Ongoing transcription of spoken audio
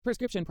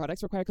Prescription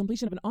products require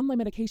completion of an online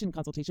medication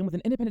consultation with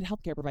an independent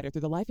healthcare provider through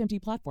the LifeMD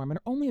platform and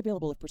are only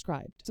available if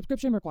prescribed.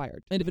 Subscription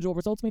required. Individual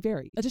results may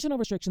vary. Additional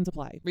restrictions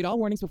apply. Read all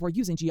warnings before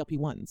using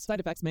GLP-1s.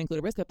 Side effects may include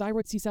a risk of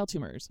thyroid C-cell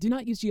tumors. Do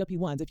not use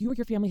GLP-1s if you or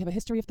your family have a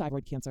history of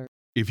thyroid cancer.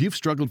 If you've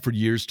struggled for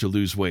years to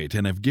lose weight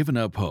and have given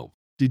up hope,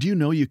 did you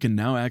know you can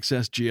now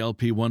access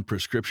GLP-1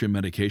 prescription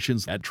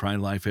medications at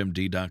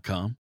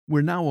TryLifeMD.com?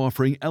 We're now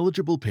offering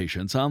eligible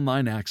patients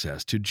online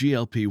access to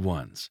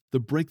GLP-1s, the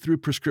breakthrough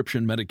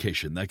prescription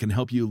medication that can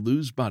help you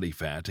lose body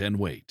fat and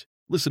weight.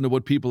 Listen to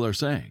what people are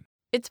saying.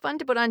 It's fun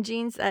to put on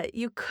jeans that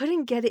you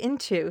couldn't get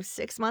into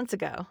 6 months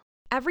ago.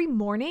 Every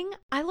morning,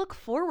 I look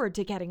forward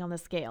to getting on the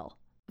scale.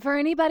 For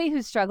anybody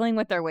who's struggling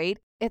with their weight,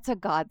 it's a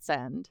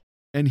godsend.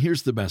 And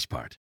here's the best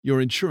part.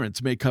 Your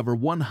insurance may cover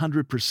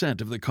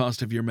 100% of the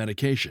cost of your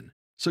medication.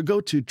 So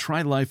go to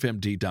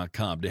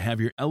TryLifeMD.com to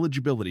have your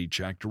eligibility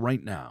checked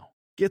right now.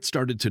 Get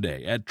started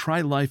today at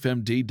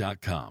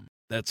TryLifeMD.com.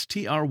 That's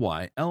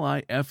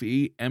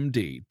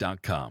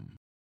TryLifeMD.com.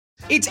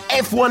 It's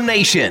F1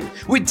 Nation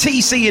with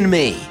TC and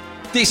me.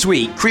 This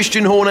week,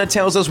 Christian Horner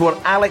tells us what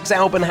Alex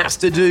Albon has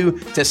to do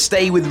to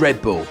stay with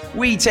Red Bull.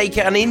 We take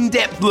an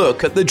in-depth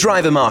look at the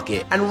driver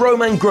market, and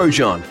Romain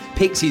Grosjean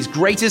picks his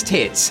greatest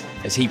hits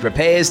as he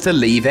prepares to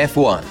leave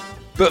F1.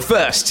 But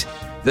first,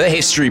 the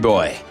history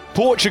boy.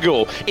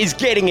 Portugal is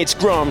getting its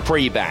Grand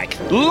Prix back.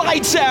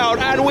 Lights out,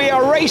 and we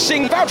are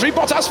racing. Valtteri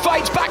Bottas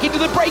fights back into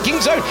the braking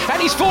zone,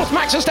 and he's forced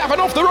Max Verstappen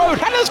off the road.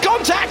 And there's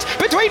contact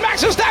between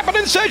Max Verstappen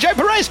and Sergio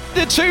Perez.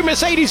 The two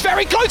Mercedes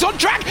very close on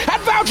track,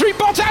 and Valtteri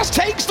Bottas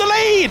takes the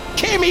lead.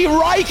 Kimi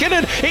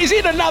Raikkonen is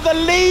in another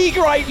league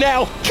right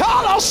now.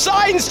 Carlos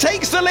Sainz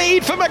takes the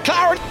lead for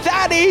McLaren.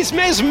 That is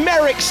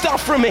mesmeric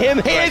stuff from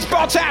him. Here's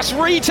Bottas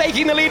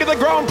retaking the lead of the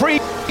Grand Prix.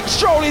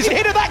 Stroll is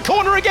hit at that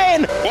corner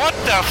again. What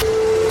the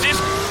is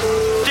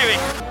doing?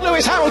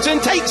 Lewis Hamilton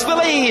takes the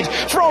lead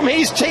from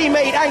his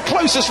teammate and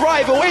closest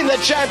rival in the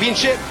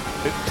championship.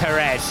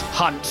 Perez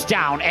hunts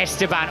down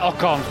Esteban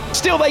Ocon.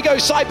 Still they go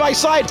side by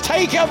side,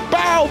 take a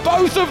bow,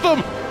 both of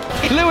them.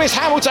 Lewis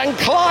Hamilton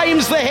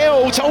climbs the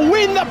hill to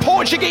win the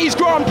Portuguese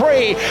Grand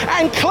Prix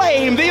and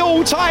claim the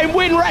all-time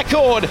win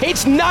record.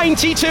 It's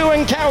 92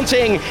 and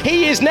counting.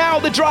 He is now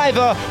the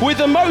driver with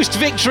the most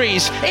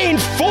victories in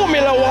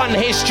Formula One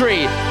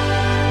history.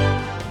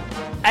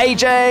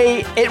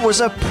 AJ, it was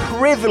a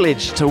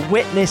privilege to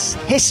witness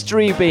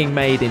history being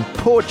made in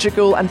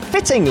Portugal, and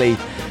fittingly,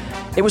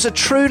 it was a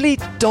truly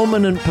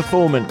dominant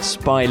performance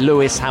by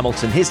Lewis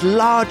Hamilton, his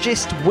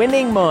largest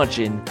winning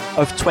margin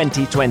of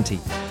 2020.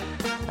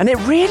 And it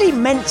really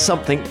meant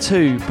something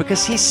too,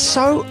 because he's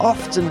so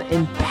often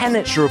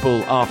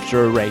impenetrable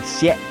after a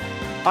race, yet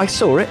I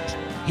saw it.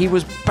 He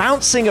was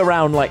bouncing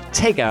around like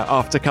Tigger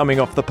after coming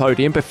off the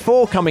podium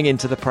before coming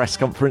into the press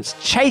conference,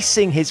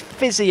 chasing his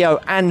physio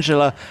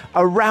Angela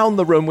around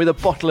the room with a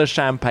bottle of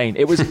champagne.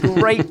 It was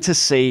great to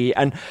see.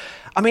 And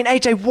I mean,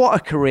 AJ, what a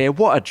career,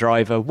 what a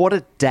driver, what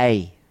a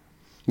day.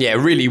 Yeah, it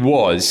really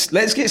was.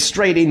 Let's get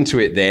straight into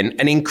it then.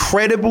 An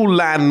incredible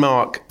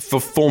landmark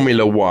for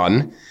Formula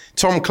One.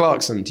 Tom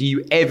Clarkson, do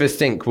you ever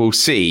think we'll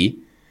see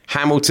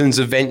Hamilton's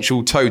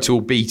eventual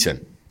total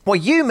beaten? Well,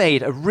 you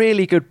made a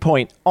really good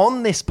point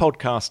on this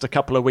podcast a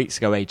couple of weeks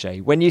ago,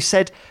 AJ, when you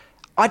said,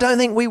 I don't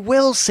think we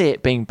will see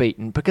it being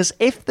beaten, because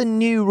if the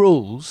new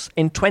rules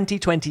in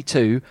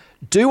 2022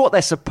 do what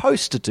they're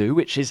supposed to do,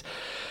 which is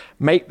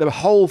make the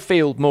whole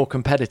field more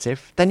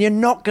competitive, then you're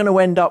not going to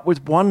end up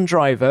with one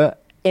driver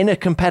in a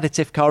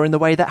competitive car in the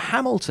way that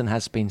Hamilton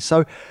has been.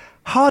 So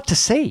hard to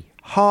see.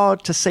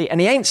 Hard to see. And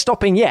he ain't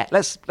stopping yet.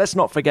 Let's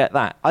not forget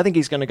that. I think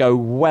he's going to go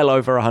well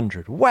over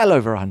 100. Well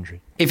over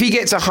 100. If he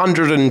gets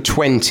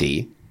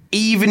 120,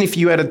 even if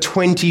you had a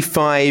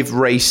 25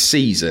 race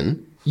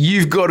season,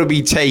 you've got to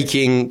be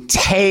taking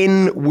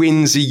 10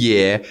 wins a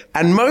year.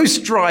 And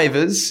most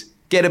drivers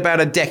get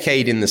about a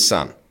decade in the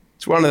sun.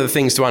 It's one of the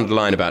things to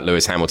underline about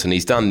Lewis Hamilton.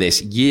 He's done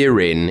this year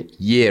in,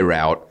 year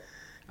out.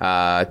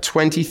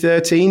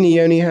 2013,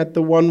 he only had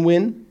the one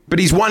win. But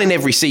he's won in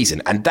every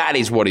season. And that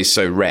is what is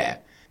so rare.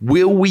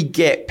 Will we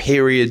get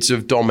periods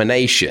of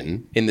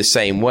domination in the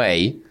same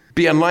way?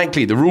 Be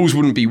unlikely. The rules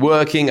wouldn't be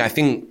working. I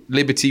think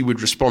Liberty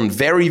would respond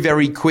very,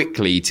 very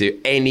quickly to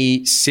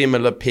any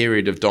similar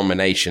period of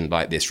domination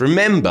like this.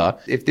 Remember,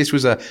 if this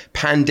was a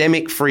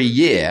pandemic-free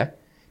year,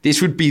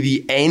 this would be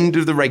the end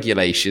of the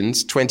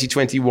regulations.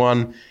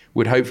 2021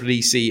 would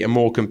hopefully see a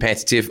more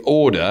competitive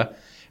order.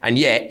 And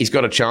yet, he's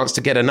got a chance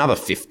to get another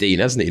 15,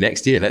 hasn't he,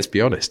 next year? Let's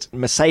be honest.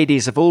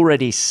 Mercedes have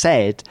already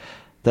said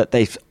that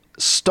they've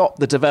stopped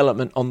the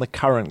development on the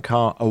current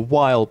car a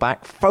while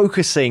back,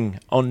 focusing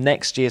on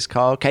next year's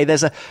car. Okay,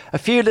 there's a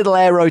few little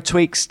aero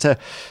tweaks to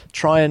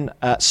try and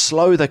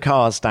slow the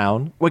cars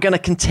down. We're going to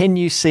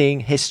continue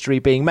seeing history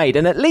being made.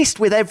 And at least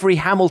with every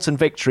Hamilton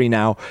victory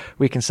now,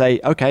 we can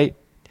say, okay,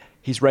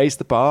 he's raised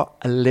the bar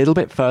a little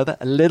bit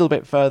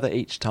further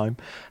each time.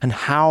 And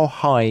how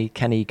high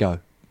can he go?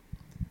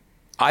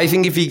 I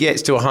think if he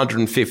gets to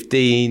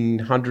 115,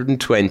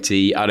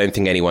 120, I don't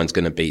think anyone's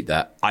going to beat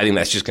that. I think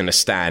that's just going to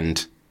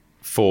stand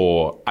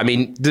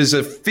there's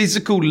a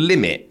physical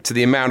limit to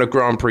the amount of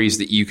Grand Prix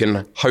that you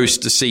can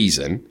host a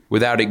season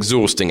without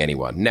exhausting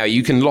anyone. Now,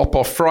 you can lop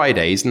off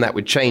Fridays and that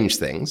would change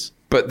things,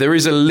 but there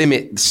is a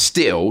limit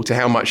still to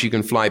how much you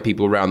can fly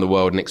people around the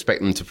world and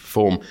expect them to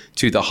perform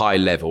to the high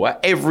level at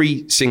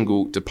every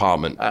single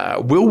department.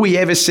 Will we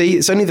ever see,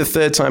 it's only the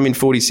third time in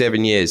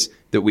 47 years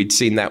that we'd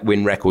seen that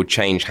win record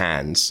change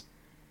hands,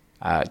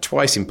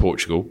 twice in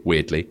Portugal,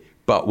 weirdly,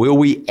 but will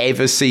we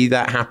ever see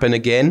that happen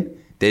again?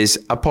 There's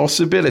a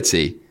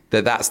possibility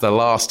that that's the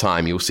last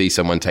time you'll see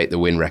someone take the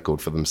win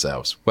record for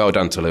themselves. Well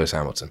done to Lewis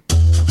Hamilton.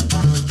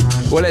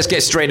 Well, let's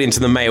get straight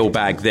into the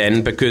mailbag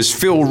then, because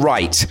Phil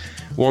Wright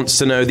wants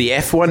to know the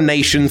F1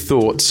 Nation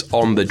thoughts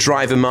on the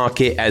driver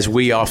market as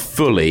we are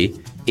fully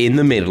in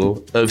the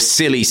middle of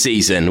silly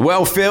season.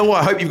 Well, Phil,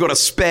 I hope you've got a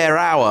spare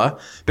hour,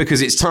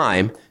 because it's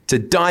time to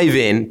dive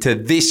into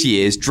this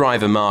year's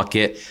driver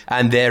market,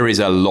 and there is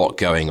a lot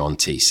going on,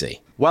 TC.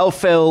 Well,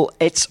 Phil,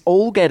 it's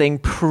all getting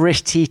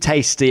pretty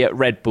tasty at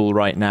Red Bull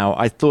right now.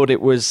 I thought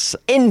it was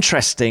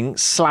interesting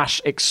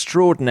 /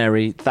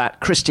 extraordinary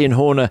that Christian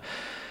Horner,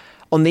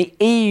 on the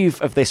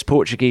eve of this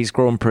Portuguese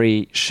Grand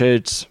Prix,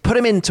 should put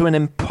him into an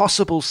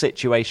impossible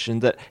situation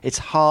that it's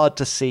hard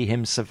to see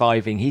him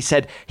surviving. He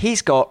said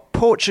he's got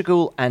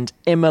Portugal and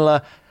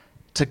Imola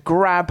to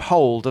grab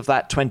hold of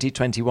that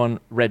 2021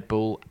 Red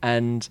Bull,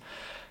 and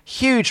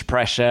huge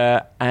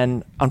pressure.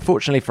 And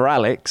unfortunately for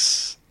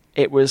Alex,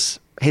 it was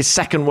his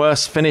second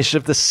worst finish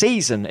of the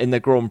season in the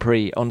Grand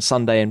Prix on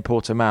Sunday in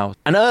Portimao.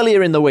 And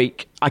earlier in the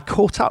week, I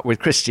caught up with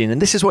Christian,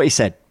 and this is what he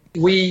said.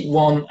 We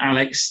want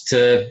Alex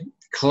to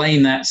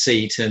claim that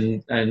seat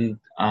and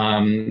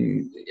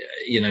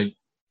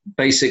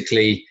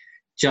basically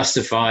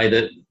justify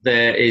that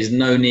there is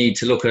no need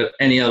to look at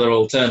any other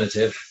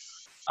alternative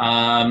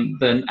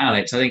than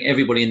Alex. I think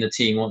everybody in the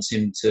team wants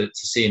him to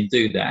see him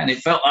do that. And it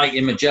felt like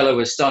in Mugello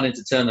was starting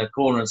to turn the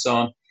corner and so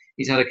on.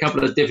 He's had a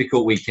couple of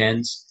difficult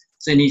weekends,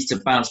 so he needs to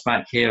bounce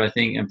back here, I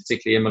think, and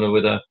particularly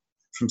Imola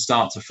from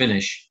start to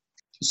finish.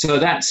 So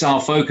that's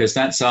our focus.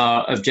 That's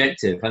our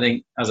objective. I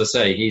think, as I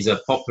say, he's a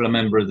popular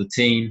member of the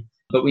team,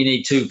 but we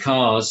need two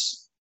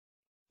cars,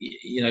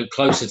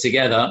 closer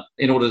together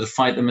in order to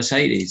fight the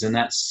Mercedes. And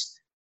that's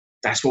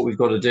what we've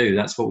got to do.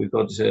 That's what we've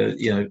got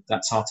to,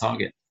 that's our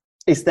target.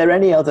 Is there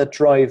any other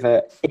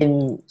driver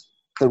in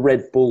the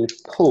Red Bull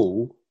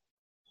pool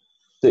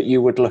that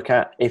you would look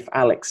at if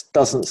Alex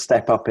doesn't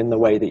step up in the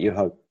way that you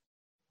hope?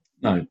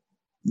 No.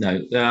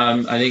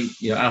 I think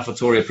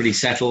AlphaTauri are pretty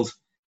settled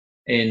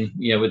in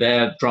with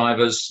their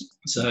drivers.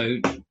 So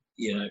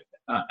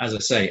as I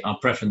say, our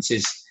preference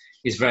is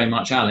very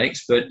much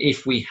Alex. But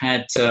if we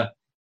had to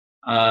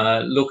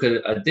look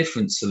at a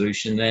different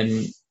solution,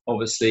 then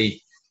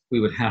obviously we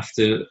would have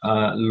to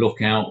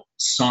look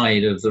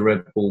outside of the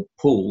Red Bull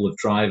pool of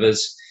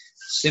drivers,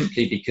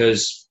 simply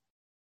because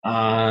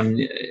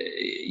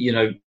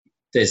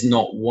there's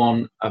not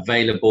one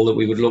available that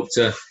we would look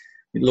to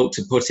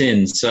put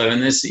in. So,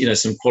 and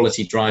there's some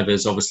quality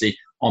drivers obviously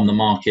on the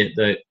market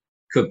that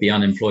could be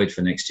unemployed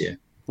for next year.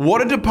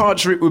 What a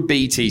departure it would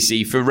be,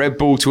 TC, for Red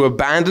Bull to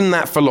abandon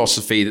that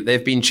philosophy that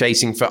they've been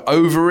chasing for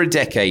over a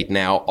decade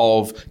now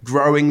of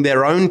growing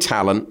their own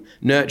talent,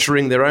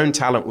 nurturing their own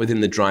talent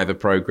within the driver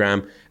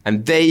program.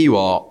 And there you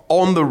are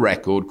on the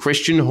record,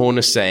 Christian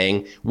Horner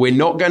saying, we're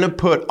not going to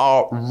put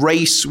our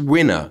race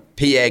winner,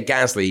 Pierre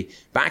Gasly,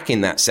 back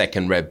in that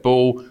second Red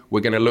Bull.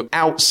 We're going to look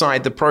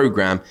outside the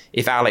program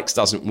if Alex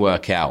doesn't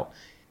work out.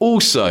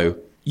 Also,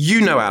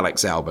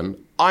 Alex Albon.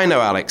 I know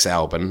Alex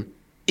Albon.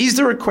 Is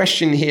there a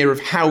question here of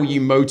how you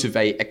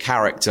motivate a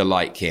character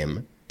like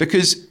him?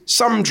 Because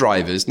some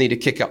drivers need a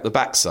kick up the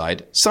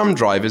backside. Some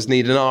drivers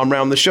need an arm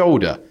round the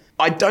shoulder.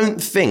 I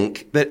don't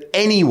think that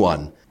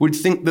anyone would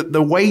think that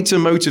the way to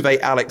motivate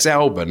Alex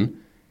Albon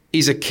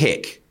is a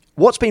kick.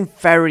 What's been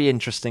very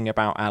interesting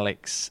about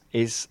Alex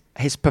is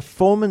his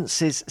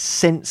performances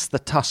since the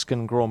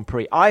Tuscan Grand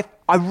Prix. I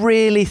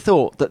really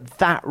thought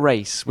that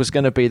race was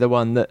going to be the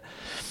one that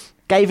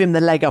gave him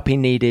the leg up he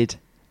needed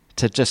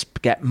to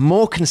just get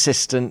more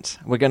consistent.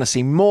 We're going to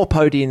see more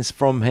podiums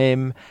from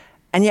him.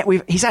 And yet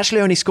he's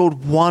actually only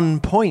scored 1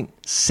 point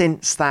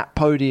since that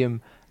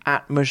podium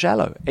at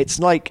Mugello. It's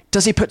like,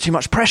 does he put too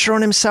much pressure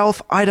on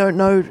himself? I don't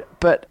know,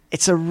 but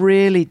it's a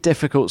really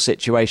difficult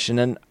situation,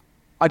 and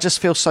I just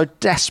feel so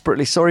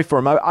desperately sorry for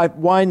him. I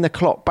wind the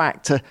clock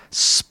back to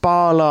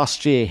Spa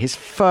last year, his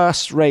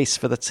first race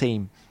for the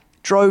team.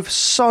 Drove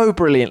so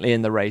brilliantly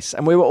in the race,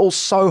 and we were all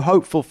so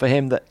hopeful for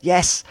him that,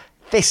 yes,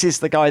 this is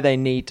the guy they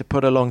need to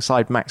put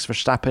alongside Max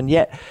Verstappen,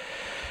 yet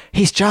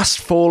he's just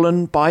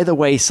fallen by the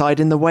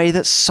wayside in the way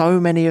that so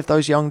many of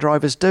those young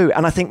drivers do.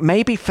 And I think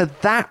maybe for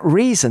that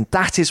reason,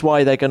 that is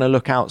why they're going to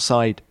look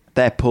outside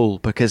their pool,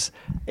 because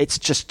it's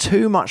just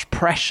too much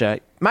pressure.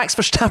 Max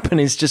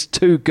Verstappen is just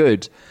too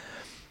good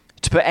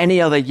to put any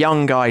other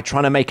young guy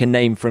trying to make a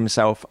name for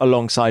himself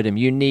alongside him.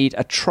 You need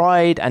a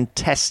tried and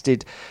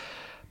tested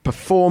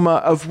performer,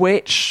 of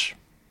which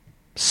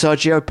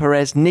Sergio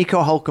Perez,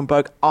 Nico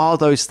Hülkenberg are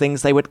those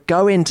things. They would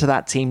go into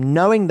that team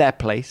knowing their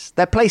place.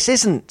 Their place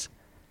isn't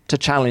to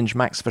challenge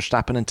Max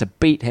Verstappen and to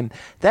beat him.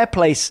 Their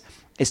place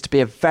is to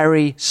be a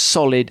very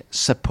solid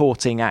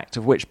supporting act,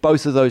 of which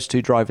both of those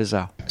two drivers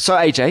are. So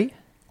AJ,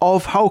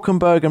 of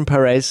Hülkenberg and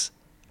Perez,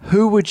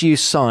 who would you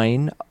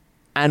sign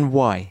and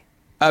why?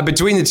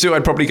 Between the two,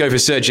 I'd probably go for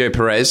Sergio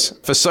Perez.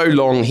 For so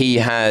long, he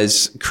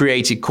has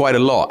created quite a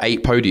lot,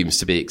 8 podiums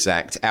to be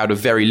exact, out of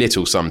very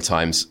little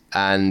sometimes.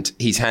 And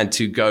he's had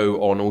to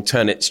go on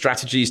alternate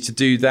strategies to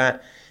do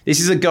that.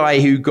 This is a guy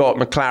who got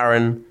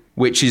McLaren,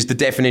 which is the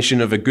definition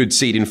of a good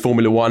seat in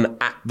Formula One,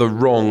 at the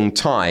wrong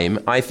time.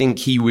 I think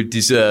he would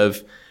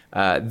deserve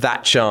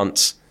that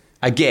chance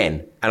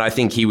again, and I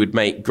think he would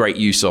make great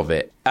use of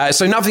it.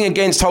 So nothing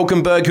against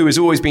Hülkenberg, who has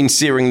always been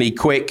searingly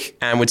quick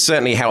and would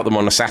certainly help them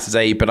on a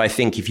Saturday. But I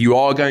think if you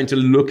are going to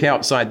look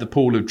outside the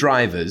pool of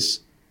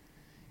drivers,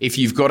 if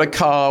you've got a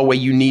car where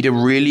you need a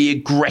really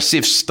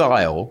aggressive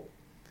style,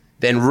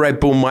 then Red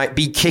Bull might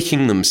be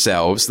kicking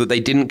themselves that they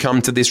didn't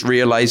come to this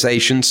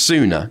realization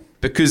sooner.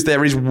 Because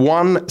there is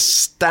one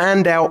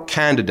standout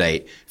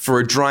candidate for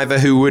a driver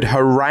who would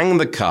harangue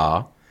the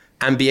car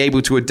and be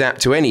able to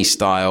adapt to any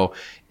style.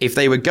 If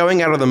they were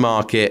going out of the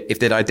market, if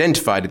they'd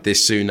identified it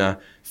this sooner,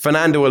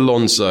 Fernando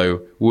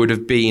Alonso would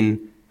have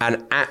been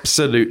an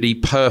absolutely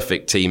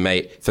perfect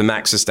teammate for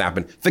Max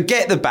Verstappen.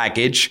 Forget the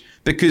baggage,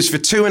 because for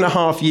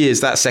 2.5 years,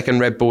 that second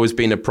Red Bull has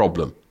been a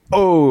problem.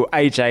 Oh,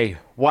 AJ,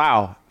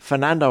 wow.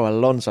 Fernando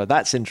Alonso,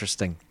 that's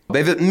interesting.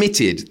 They've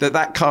admitted that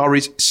that car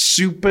is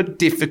super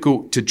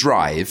difficult to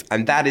drive,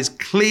 and that has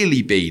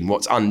clearly been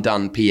what's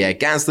undone Pierre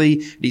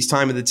Gasly at his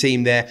time of the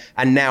team there.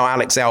 And now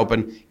Alex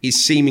Albon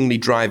is seemingly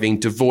driving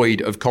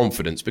devoid of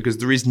confidence, because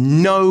there is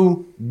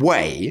no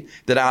way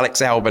that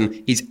Alex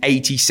Albon is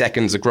 80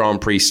 seconds a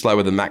Grand Prix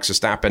slower than Max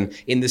Verstappen,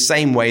 in the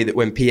same way that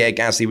when Pierre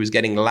Gasly was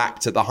getting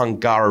lapped at the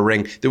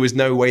Hungaroring, there was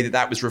no way that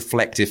that was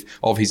reflective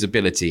of his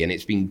ability. And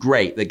it's been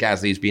great that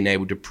Gasly has been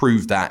able to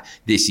prove that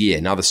this year.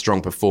 Another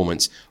strong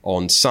performance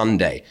on Sunday.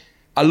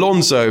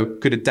 Alonso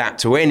could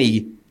adapt to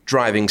any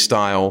driving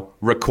style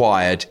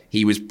required.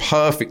 He was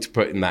perfect to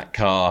put in that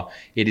car.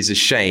 It is a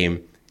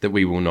shame that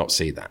we will not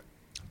see that.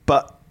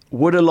 But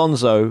would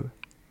Alonso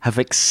have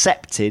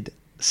accepted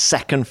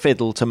second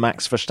fiddle to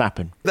Max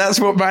Verstappen? That's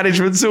what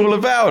management's all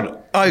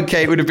about.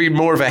 Okay, it would have been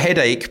more of a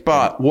headache,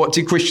 but what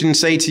did Christian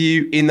say to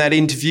you in that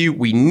interview?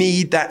 We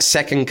need that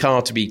second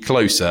car to be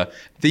closer.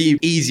 The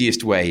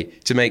easiest way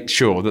to make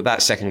sure that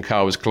that second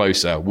car was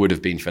closer would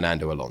have been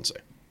Fernando Alonso.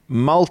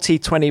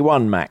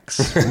 Multi-21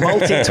 Max.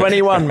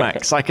 Multi-21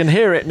 Max. I can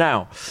hear it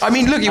now. I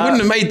mean, look, it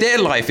wouldn't have made their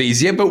life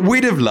easier, but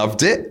we'd have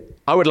loved it.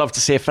 I would love to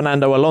see a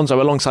Fernando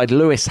Alonso alongside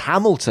Lewis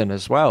Hamilton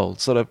as well.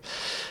 Sort of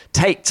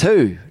take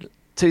two,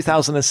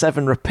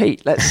 2007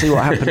 repeat. Let's see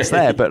what happens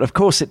there. But of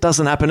course it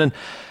doesn't happen. And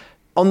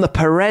on the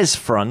Perez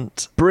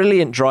front,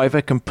 brilliant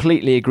driver,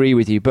 completely agree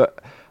with you.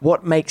 But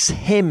what makes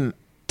him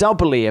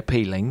doubly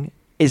appealing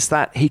is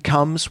that he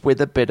comes with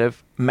a bit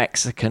of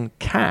Mexican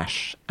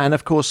cash. And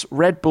of course,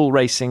 Red Bull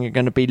Racing are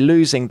going to be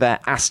losing their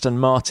Aston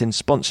Martin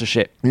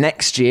sponsorship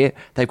next year.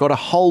 They've got a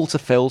hole to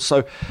fill.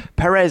 So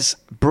Perez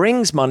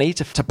brings money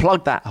to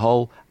plug that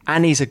hole.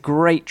 And he's a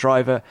great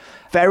driver,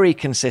 very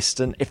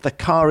consistent. If the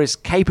car is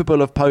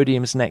capable of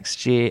podiums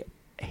next year,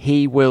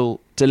 he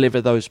will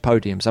deliver those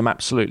podiums. I'm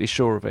absolutely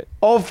sure of it.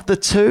 Of the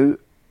two,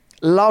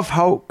 love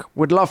Hulk,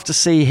 would love to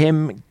see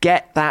him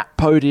get that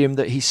podium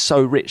that he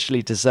so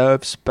richly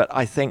deserves. But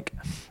I think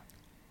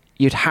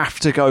you'd have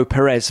to go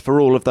Perez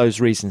for all of those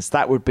reasons.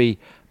 That would be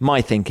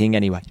my thinking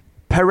anyway.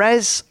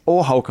 Perez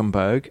or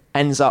Hülkenberg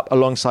ends up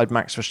alongside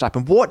Max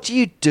Verstappen. What do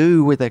you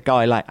do with a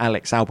guy like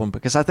Alex Albon?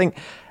 Because I think,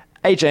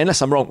 AJ,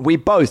 unless I'm wrong, we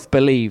both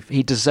believe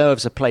he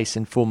deserves a place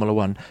in Formula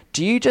One.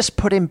 Do you just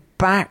put him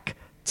back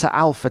to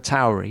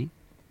AlphaTauri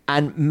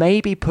and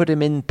maybe put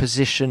him in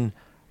position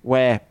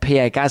where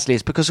Pierre Gasly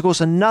is? Because, of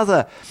course,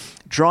 another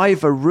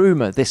driver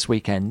rumour this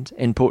weekend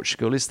in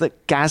Portugal is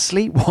that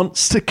Gasly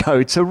wants to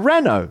go to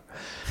Renault.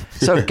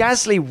 So if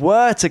Gasly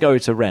were to go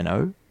to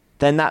Renault,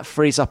 then that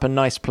frees up a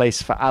nice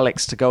place for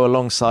Alex to go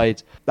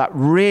alongside that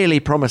really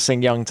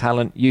promising young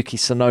talent, Yuki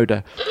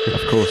Tsunoda,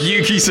 of course.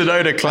 Yuki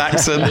Tsunoda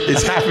klaxon.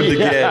 It's happened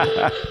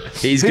again.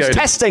 He's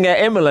testing at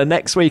Imola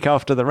next week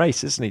after the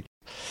race, isn't he?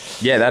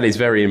 Yeah, that is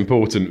very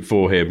important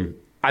for him.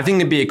 I think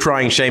it'd be a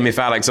crying shame if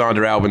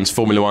Alexander Albon's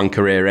Formula One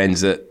career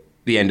ends at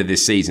the end of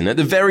this season. At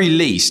the very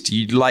least,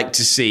 you'd like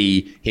to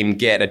see him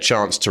get a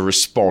chance to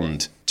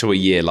respond to a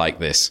year like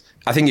this.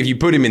 I think if you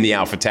put him in the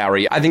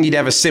AlphaTauri, I think he'd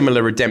have a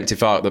similar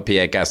redemptive arc that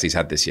Pierre Gasly's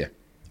had this year.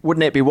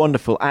 Wouldn't it be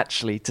wonderful,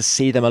 actually, to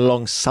see them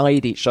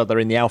alongside each other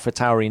in the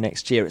AlphaTauri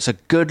next year? It's a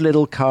good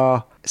little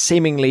car,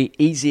 seemingly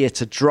easier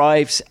to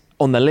drive,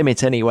 on the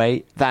limit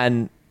anyway,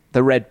 than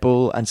the Red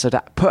Bull. And so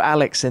to put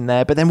Alex in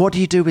there. But then what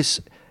do you do with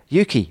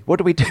Yuki? What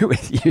do we do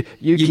with Yuki?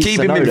 You keep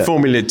Tsunoda? him in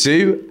Formula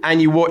 2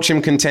 and you watch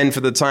him contend for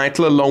the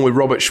title along with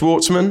Robert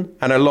Schwartzman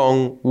and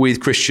along with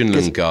Christian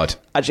Lundgaard.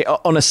 Actually,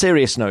 on a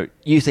serious note,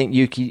 you think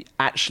Yuki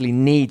actually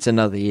needs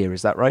another year,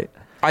 is that right?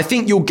 I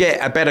think you'll get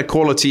a better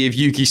quality of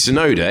Yuki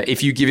Tsunoda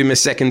if you give him a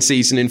second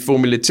season in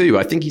Formula 2.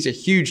 I think he's a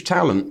huge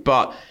talent,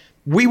 but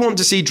we want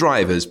to see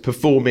drivers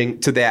performing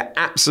to their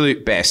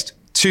absolute best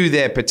to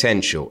their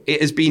potential. It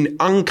has been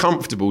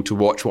uncomfortable to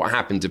watch what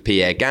happened to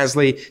Pierre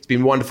Gasly. It's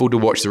been wonderful to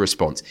watch the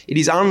response. It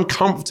is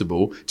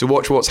uncomfortable to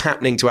watch what's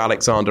happening to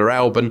Alexander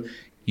Albon.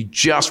 You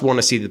just want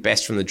to see the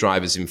best from the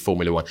drivers in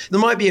Formula One. There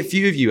might be a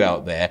few of you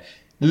out there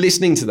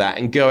listening to that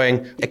and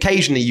going,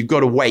 occasionally you've got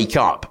to wake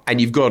up and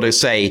you've got to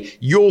say,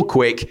 you're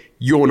quick,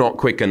 you're not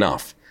quick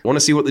enough. I want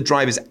to see what the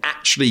drivers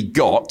actually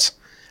got.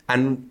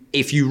 And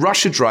if you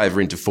rush a driver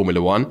into Formula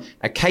One,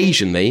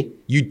 occasionally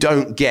you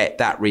don't get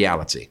that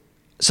reality.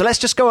 So let's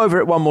just go over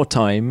it one more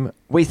time.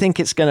 We think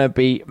it's going to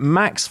be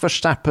Max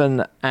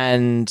Verstappen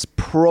and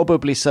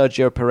probably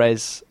Sergio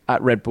Perez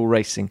at Red Bull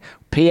Racing,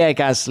 Pierre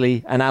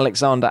Gasly and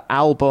Alexander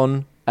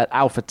Albon at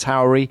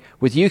AlphaTauri,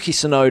 with Yuki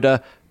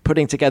Tsunoda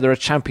putting together a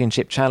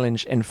championship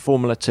challenge in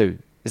Formula 2.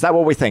 Is that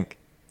what we think?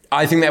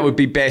 I think that would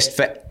be best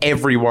for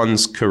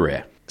everyone's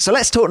career. So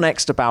let's talk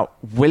next about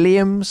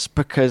Williams,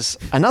 because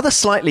another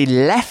slightly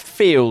left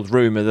field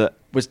rumour that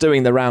was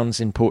doing the rounds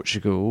in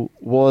Portugal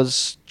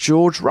was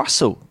George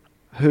Russell,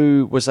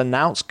 who was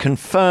announced,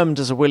 confirmed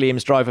as a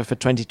Williams driver for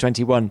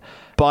 2021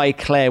 by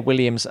Claire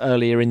Williams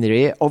earlier in the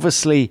year.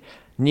 Obviously,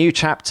 new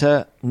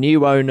chapter,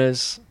 new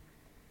owners,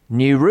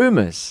 new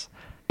rumours.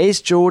 Is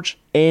George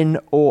in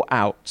or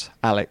out,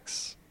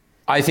 Alex?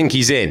 I think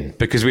he's in,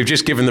 because we've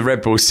just given the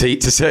Red Bull seat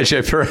to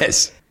Sergio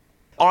Perez.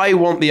 I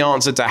want the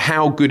answer to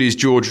how good is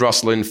George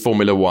Russell in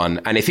Formula One.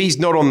 And if he's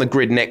not on the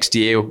grid next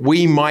year,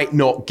 we might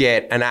not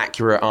get an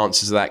accurate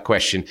answer to that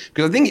question.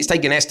 Because I think it's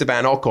taken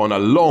Esteban Ocon a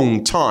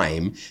long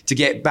time to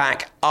get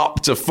back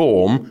up to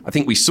form. I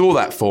think we saw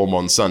that form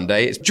on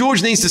Sunday.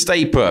 George needs to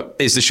stay put,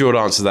 is the short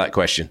answer to that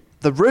question.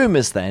 The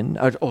rumours then,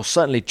 or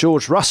certainly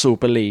George Russell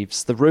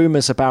believes, the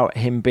rumours about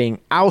him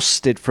being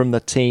ousted from the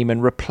team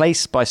and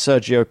replaced by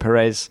Sergio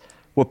Perez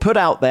were put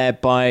out there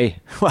by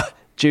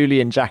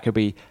Julian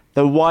Jacobi,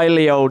 the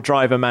wily old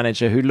driver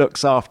manager who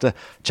looks after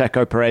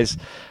Checo Perez.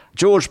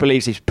 George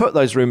believes he's put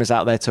those rumours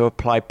out there to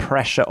apply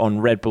pressure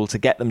on Red Bull to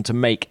get them to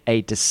make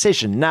a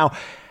decision. Now,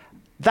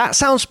 that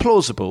sounds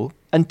plausible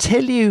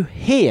until you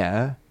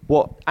hear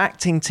what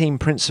acting team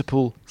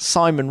principal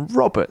Simon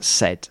Roberts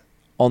said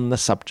on the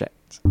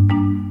subject.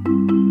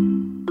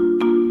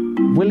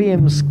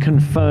 Williams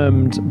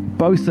confirmed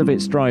both of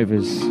its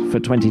drivers for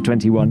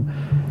 2021.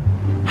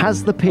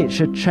 Has the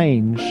picture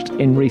changed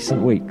in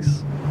recent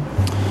weeks?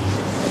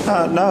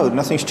 No,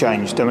 nothing's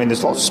changed. I mean,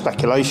 there's lots of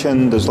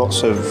speculation. There's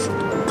lots of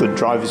good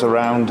drivers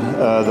around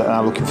that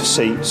are looking for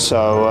seats.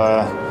 So,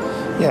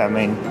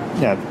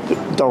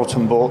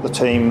 Dalton bought the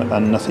team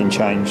and nothing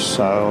changed.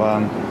 So,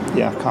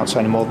 I can't say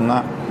any more than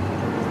that.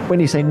 When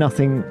you say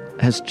nothing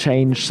has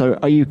changed, so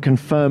are you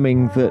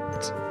confirming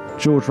that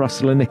George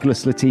Russell and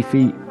Nicholas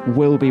Latifi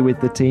will be with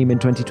the team in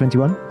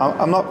 2021?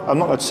 I'm not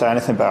going to say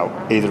anything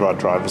about either of our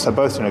drivers. They're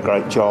both doing a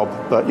great job,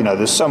 but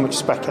there's so much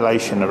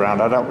speculation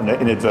around. I don't want to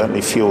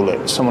inadvertently fuel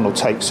it. Someone will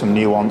take some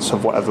nuance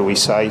of whatever we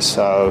say.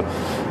 So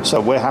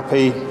we're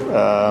happy.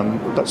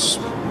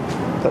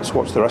 Let's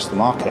watch the rest of the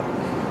market.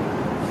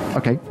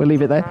 Okay, we'll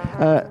leave it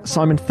there.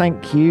 Simon,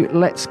 thank you.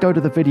 Let's go to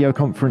the video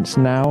conference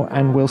now,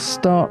 and we'll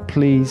start,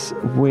 please,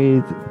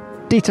 with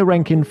Dieter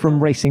Renken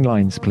from Racing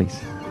Lines,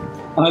 please.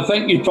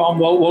 Thank you, Tom.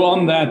 Well,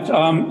 on that,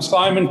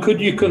 Simon, could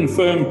you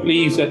confirm,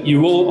 please, that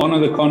you will honour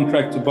the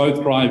contract to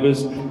both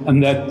drivers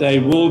and that they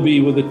will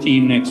be with the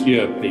team next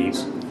year,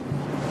 please?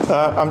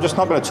 I'm just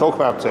not going to talk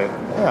about it.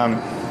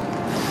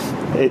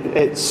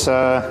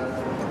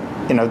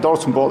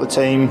 Dalton bought the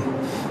team.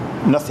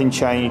 Nothing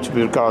changed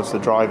with regards to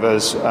the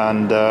drivers,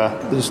 and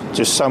there's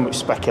just so much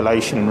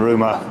speculation and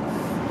rumour.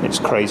 It's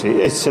crazy.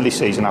 It's silly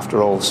season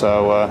after all.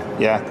 So,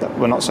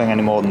 we're not saying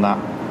any more than that.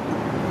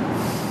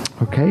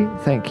 Okay,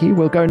 thank you.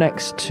 We'll go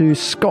next to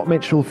Scott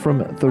Mitchell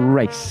from The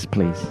Race,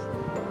 please.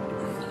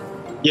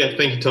 Yeah,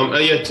 thank you, Tom.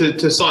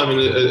 To Simon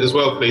as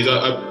well, please.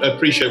 I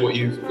appreciate what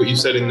you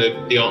said in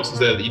the answers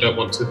there, that you don't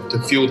want to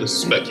fuel the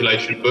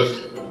speculation, but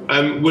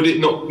would it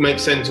not make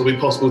sense or be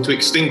possible to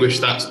extinguish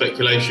that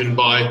speculation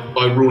by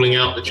ruling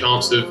out the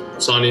chance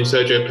of signing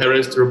Sergio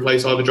Perez to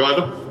replace either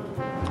driver?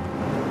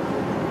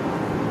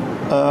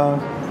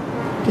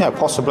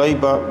 Possibly,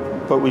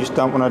 but we just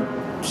don't want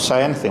to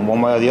say anything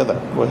one way or the other.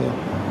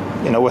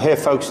 We're here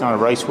focusing on a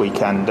race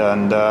weekend,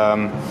 and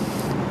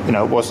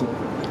it wasn't.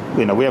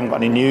 We haven't got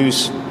any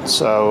news.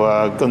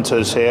 So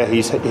Gunter's here.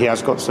 He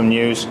has got some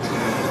news.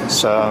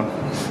 So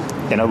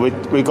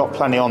we've got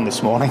plenty on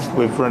this morning.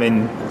 We're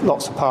running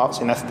lots of parts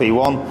in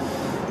FP1,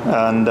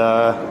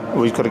 and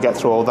we've got to get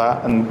through all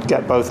that and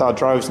get both our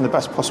drivers in the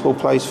best possible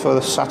place for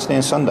the Saturday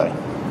and Sunday.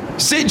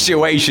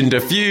 Situation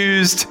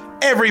diffused.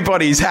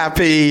 Everybody's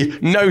happy.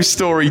 No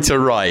story to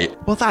write.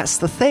 Well, that's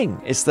the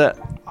thing, is that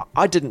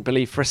I didn't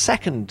believe for a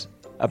second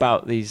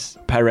about these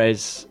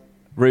Perez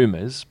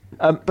rumours.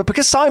 But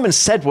because Simon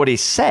said what he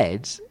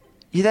said,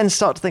 you then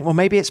start to think, well,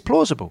 maybe it's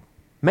plausible.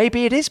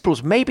 Maybe it is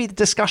plausible. Maybe the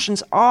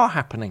discussions are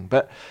happening.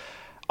 But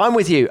I'm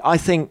with you. I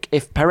think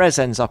if Perez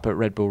ends up at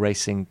Red Bull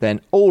Racing,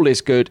 then all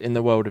is good in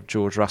the world of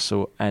George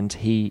Russell, and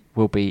he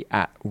will be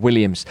at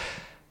Williams.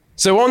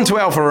 So on to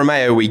Alfa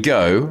Romeo we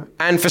go,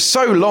 and for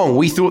so long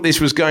we thought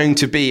this was going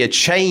to be a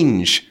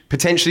change,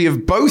 potentially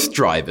of both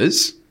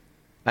drivers,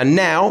 and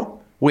now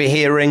we're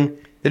hearing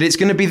that it's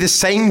going to be the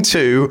same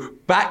two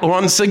back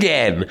once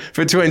again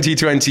for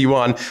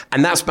 2021,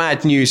 and that's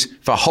bad news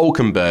for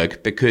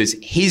Hulkenberg because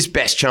his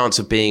best chance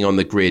of being on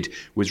the grid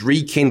was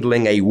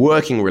rekindling a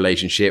working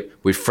relationship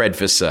with Fred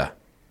Vasseur.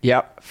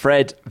 Yep,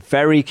 Fred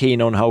very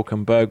keen on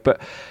Hulkenberg,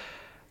 but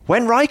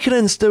when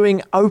Raikkonen's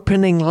doing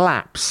opening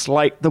laps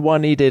like the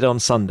one he did on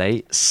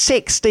Sunday,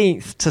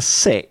 16th to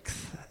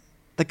 6th,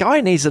 the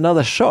guy needs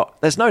another shot.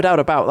 There's no doubt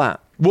about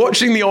that.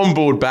 Watching the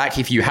onboard back,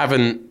 if you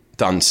haven't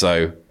done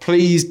so,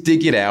 please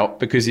dig it out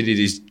because it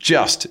is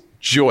just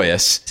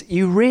joyous.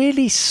 You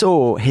really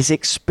saw his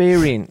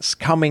experience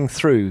coming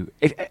through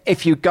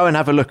if you go and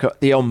have a look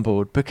at the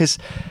onboard because,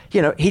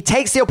 you know, he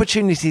takes the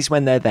opportunities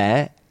when they're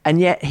there. And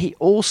yet he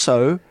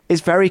also is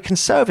very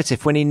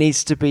conservative when he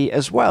needs to be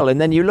as well. And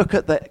then you look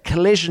at the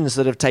collisions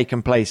that have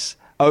taken place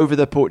over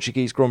the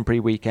Portuguese Grand Prix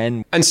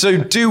weekend. And so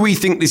do we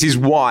think this is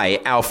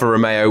why Alfa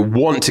Romeo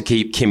want to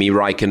keep Kimi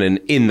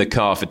Raikkonen in the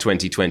car for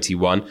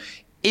 2021?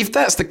 If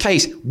that's the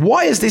case,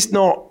 why has this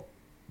not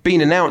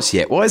been announced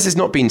yet? Why has this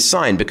not been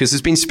signed? Because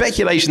there's been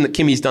speculation that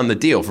Kimi's done the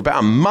deal for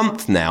about a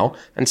month now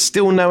and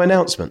still no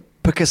announcement.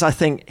 Because I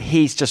think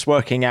he's just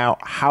working out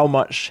how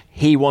much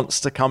he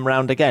wants to come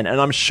round again. And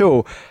I'm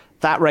sure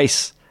that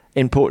race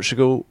in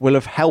Portugal will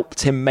have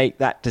helped him make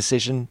that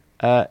decision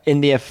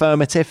in the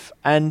affirmative.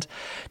 And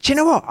do you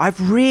know what?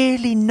 I've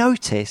really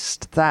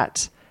noticed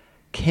that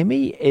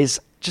Kimi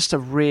is just a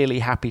really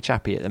happy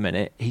chappy at the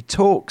minute. He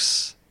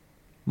talks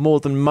more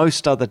than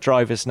most other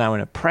drivers now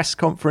in a press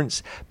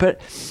conference. But,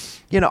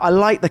 you know, I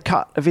like the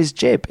cut of his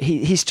jib.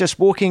 He's just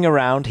walking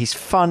around. He's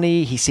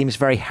funny. He seems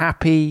very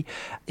happy.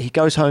 He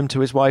goes home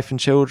to his wife and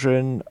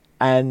children,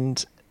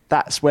 and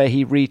that's where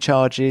he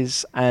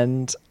recharges.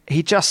 And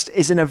he just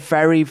is in a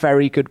very,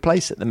 very good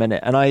place at the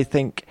minute. And I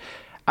think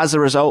as a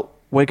result,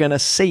 we're going to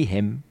see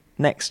him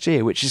next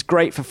year, which is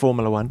great for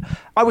Formula One.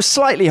 I was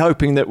slightly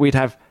hoping that we'd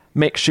have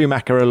Mick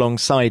Schumacher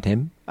alongside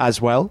him as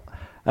well,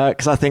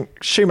 because I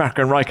think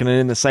Schumacher and Raikkonen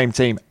in the same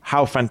team,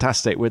 how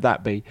fantastic would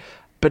that be?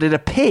 But it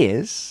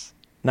appears,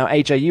 now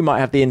AJ, you might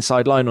have the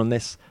inside line on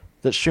this,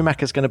 that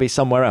Schumacher's going to be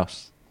somewhere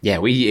else. Yeah,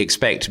 we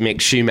expect Mick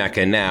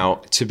Schumacher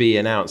now to be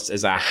announced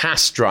as a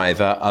Haas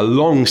driver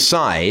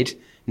alongside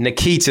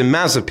Nikita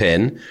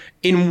Mazepin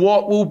in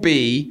what will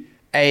be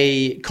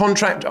a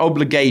contract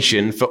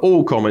obligation for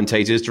all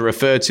commentators to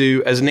refer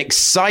to as an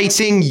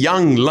exciting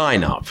young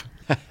lineup.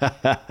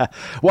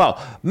 Well,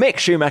 Mick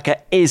Schumacher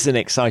is an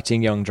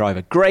exciting young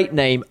driver. Great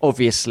name,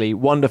 obviously,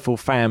 wonderful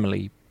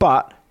family,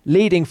 but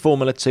leading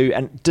Formula 2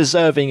 and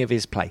deserving of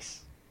his place.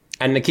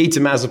 And Nikita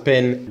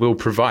Mazepin will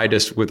provide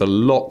us with a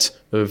lot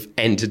of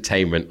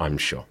entertainment, I'm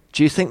sure.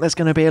 Do you think there's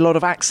going to be a lot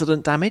of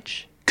accident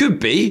damage?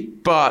 Could be,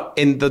 but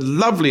in the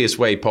loveliest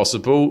way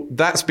possible.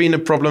 That's been a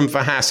problem for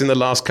Haas in the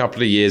last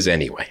couple of years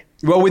anyway.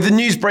 Well, with the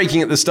news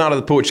breaking at the start of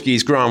the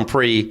Portuguese Grand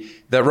Prix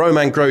that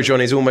Romain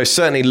Grosjean is almost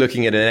certainly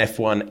looking at an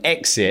F1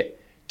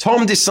 exit,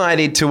 Tom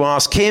decided to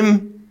ask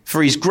him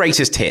for his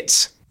greatest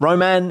hits.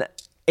 Romain,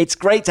 it's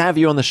great to have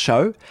you on the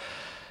show.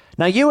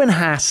 Now, you and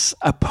Haas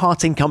are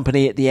parting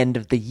company at the end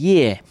of the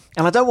year,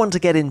 and I don't want to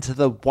get into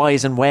the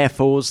whys and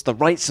wherefores, the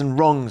rights and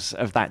wrongs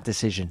of that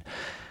decision.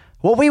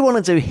 What we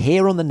want to do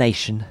here on The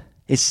Nation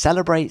is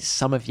celebrate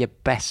some of your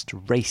best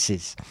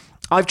races.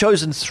 I've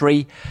chosen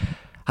 3,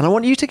 and I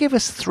want you to give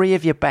us 3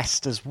 of your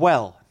best as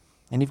well.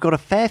 And you've got a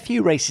fair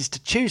few races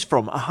to choose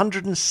from,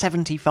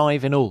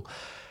 175 in all.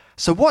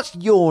 So what's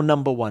your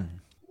number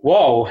 1?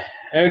 Wow,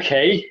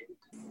 okay.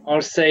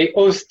 I'll say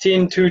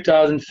Austin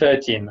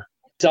 2013.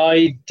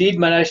 I did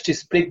manage to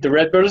split the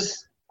Red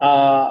Bulls.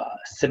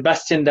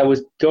 Sebastian, that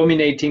was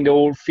dominating the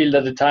whole field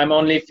at the time,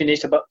 only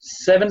finished about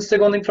 7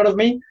 seconds in front of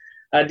me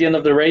at the end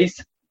of the race.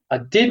 I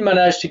did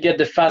manage to get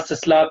the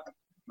fastest lap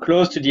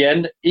close to the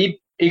end. He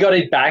got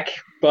it back,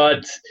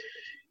 but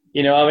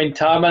you know, I mean,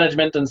 tire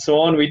management and so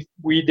on,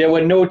 there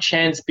were no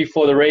chance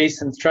before the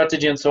race and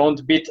strategy and so on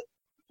to beat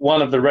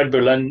one of the Red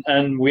Bull,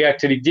 and we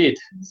actually did.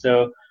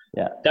 So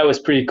yeah, that was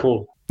pretty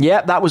cool.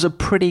 Yeah, that was a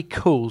pretty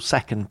cool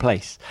second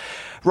place.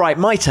 Right,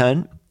 my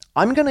turn.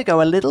 I'm going to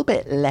go a little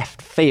bit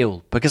left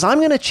field because I'm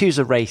going to choose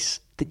a race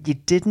that you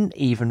didn't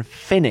even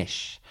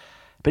finish.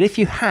 But if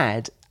you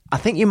had, I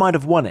think you might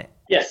have won it.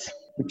 Yes.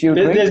 Would you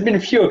agree? There's been a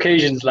few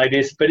occasions like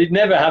this, but it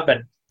never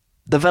happened.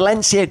 The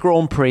Valencia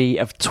Grand Prix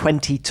of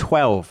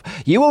 2012.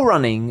 You were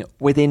running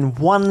within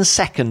 1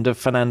 second of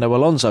Fernando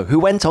Alonso, who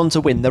went on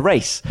to win the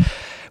race,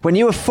 when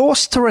you were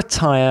forced to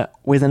retire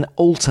with an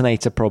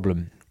alternator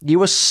problem. You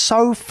were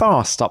so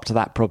fast up to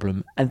that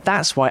problem, and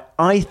that's why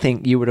I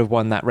think you would have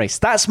won that race.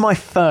 That's my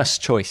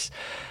first choice.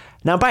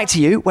 Now back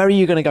to you. Where are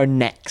you going to go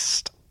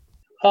next?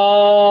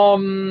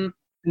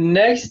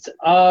 Next,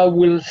 I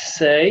will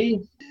say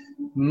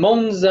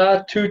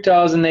Monza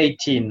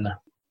 2018.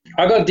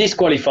 I got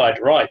disqualified,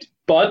 right?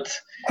 But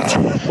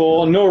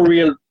for no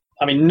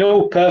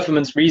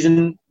performance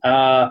reason,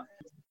 I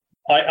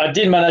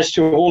did manage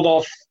to hold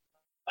off.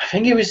 I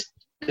think it was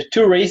the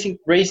two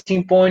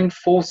Racing Point,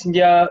 Force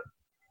India,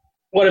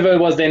 whatever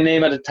was their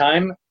name at the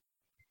time,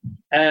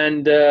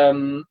 and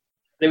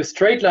they were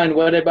straight line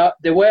where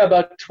they were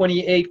about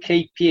 28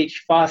 kph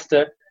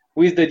faster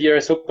with the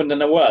DRS Open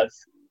than I was,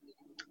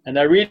 and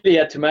I really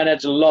had to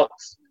manage a lot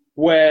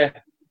where,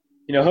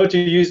 how to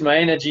use my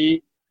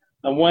energy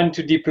and when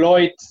to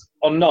deploy it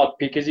or not,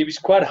 because it was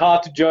quite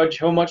hard to judge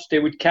how much they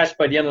would catch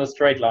by the end of the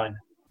straight line.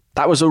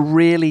 That was a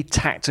really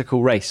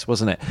tactical race,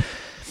 wasn't it?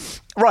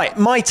 Right,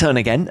 my turn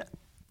again.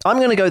 I'm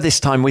going to go this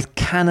time with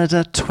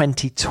Canada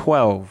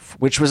 2012,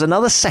 which was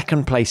another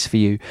second place for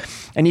you.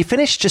 And you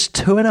finished just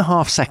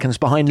 2.5 seconds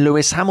behind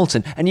Lewis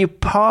Hamilton, and you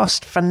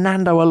passed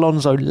Fernando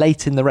Alonso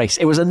late in the race.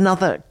 It was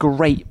another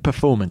great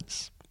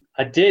performance.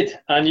 I did.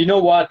 And you know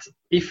what?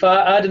 If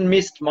I hadn't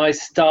missed my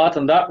start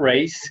on that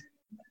race,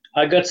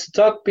 I got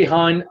stuck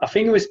behind, I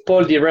think it was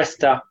Paul Di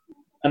Resta,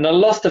 and I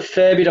lost a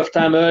fair bit of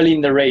time early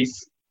in the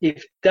race.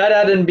 If that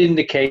hadn't been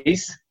the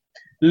case,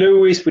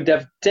 Lewis would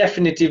have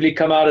definitively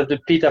come out of the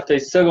pit after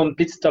his second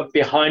pit stop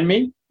behind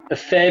me a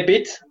fair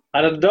bit.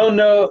 And I don't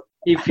know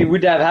if he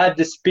would have had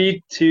the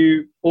speed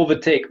to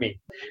overtake me.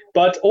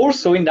 But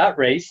also in that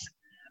race,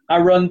 I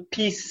ran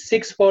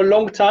P6 for a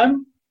long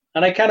time.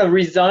 And I kind of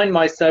resigned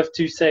myself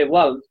to say,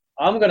 well,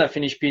 I'm going to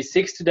finish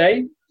P6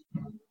 today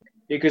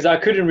because I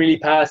couldn't really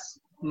pass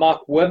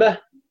Mark Webber.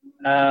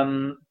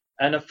 And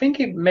I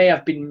think it may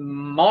have been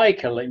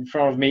Michael in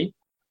front of me.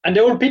 And they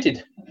all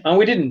pitted, and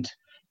we didn't.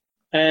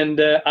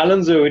 And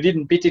Alonso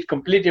didn't pit it,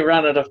 completely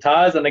ran out of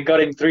tires, and I got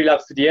him 3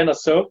 laps to the end or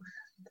so.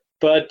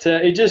 But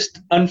it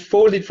just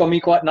unfolded for me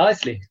quite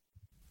nicely.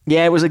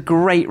 Yeah, it was a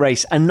great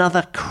race.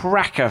 Another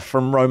cracker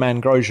from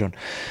Romain Grosjean.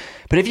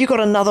 But if you've got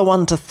another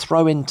one to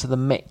throw into the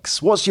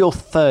mix, what's your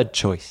third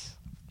choice?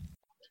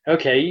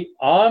 Okay,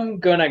 I'm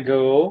going to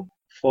go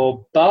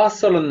for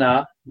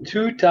Barcelona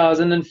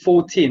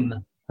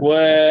 2014,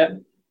 where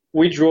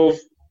we drove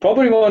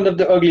probably one of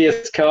the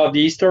ugliest car of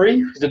the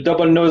history, the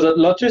double nose at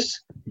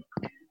Lotus.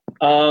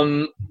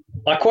 I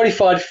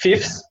qualified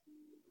 5th.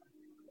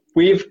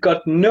 We've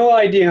got no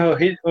idea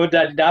how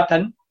that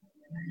happened.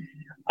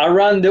 I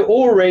ran the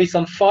whole race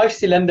on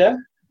 5-cylinder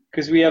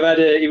because we have had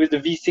it was the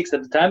V6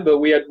 at the time, but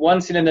we had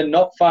 1 cylinder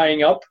not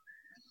firing up.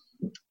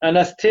 And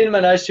I still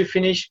managed to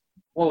finish,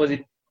 what was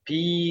it,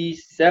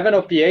 P7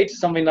 or P8,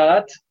 something like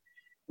that,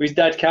 with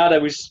that car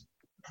that was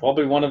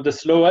probably one of the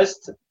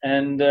slowest.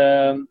 And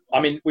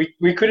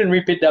we couldn't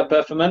repeat that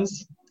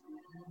performance,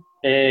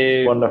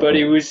 but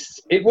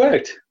it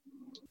worked.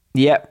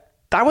 Yep.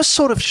 That was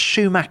sort of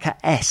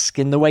Schumacher-esque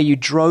in the way you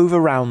drove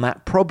around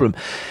that problem.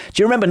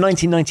 Do you remember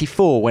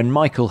 1994 when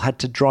Michael had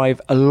to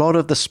drive a lot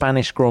of the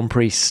Spanish Grand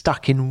Prix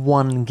stuck in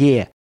one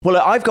gear? Well,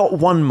 I've got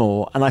one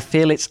more, and I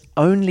feel it's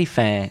only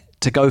fair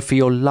to go for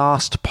your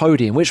last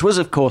podium, which was,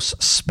 of course,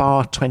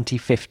 Spa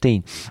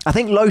 2015. I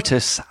think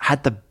Lotus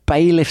had the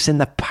bailiffs in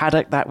the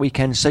paddock that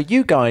weekend, so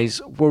you guys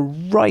were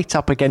right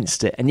up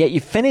against it, and yet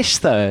you finished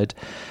third.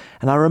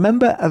 And I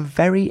remember a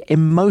very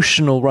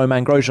emotional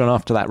Romain Grosjean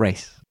after that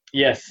race.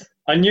 Yes,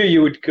 I knew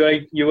you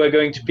were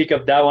going to pick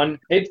up that one.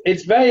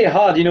 It's very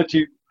hard,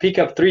 to pick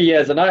up 3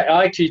 years, and I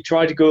actually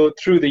tried to go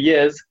through the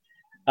years,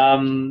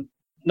 not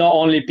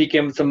only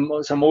picking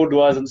some old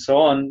ones and so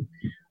on.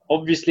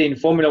 Obviously, in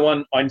Formula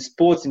One or in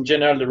sports in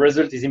general, the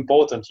result is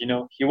important.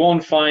 You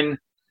won't find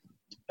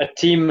a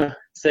team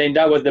saying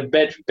that was the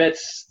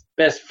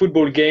best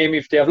football game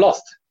if they have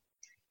lost.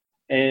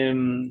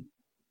 And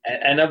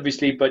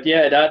obviously, but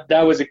yeah,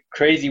 that was a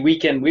crazy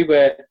weekend.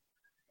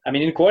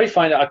 In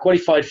qualifying, I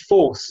qualified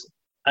 4th,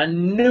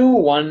 and no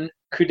one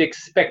could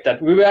expect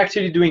that. We were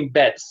actually doing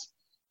bets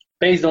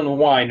based on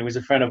wine with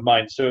a friend of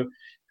mine. So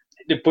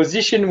the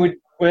position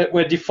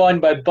were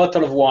defined by a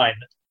bottle of wine.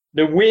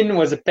 The win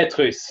was a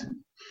Petrus.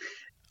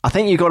 I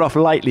think you got off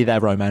lightly there,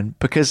 Romain,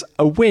 because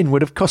a win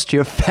would have cost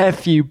you a fair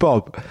few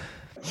bob.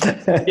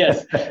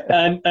 Yes,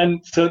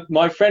 and so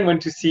my friend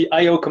went to see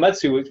Ayo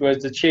Komatsu, which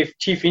was the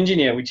chief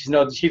engineer, which is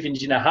now the chief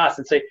engineer Haas,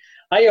 and say,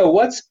 Ayo,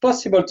 what's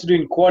possible to do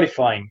in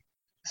qualifying?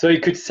 So he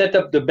could set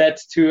up the bet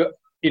to,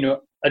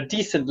 a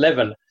decent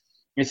level.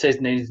 He says,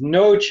 there's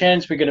no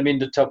chance we're going to be in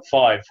the top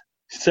 5.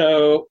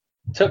 So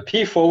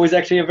P4 was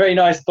actually a very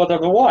nice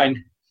bottle of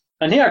wine.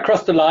 And here I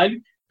crossed the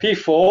line,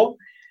 P4,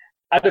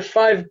 at a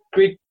 5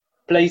 grid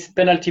place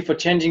penalty for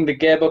changing the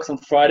gearbox on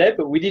Friday,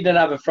 but we didn't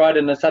have a Friday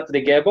and a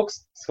Saturday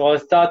gearbox. So I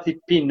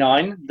started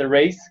P9, the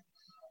race.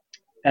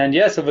 And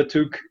yes,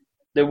 overtook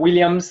the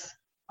Williams,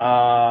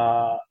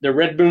 the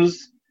Red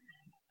Bulls,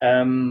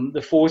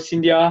 the Force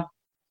India.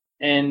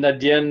 And at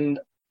the end,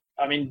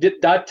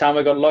 that time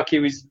I got lucky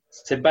with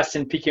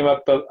Sebastian picking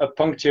up a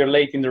puncture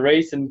late in the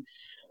race and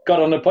got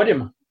on the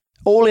podium.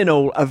 All in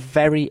all, a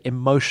very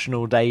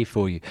emotional day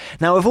for you.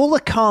 Now, of all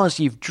the cars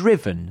you've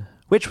driven,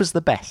 which was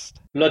the best?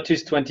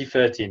 Lotus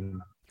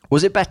 2013.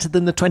 Was it better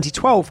than the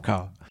 2012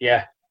 car?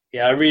 Yeah,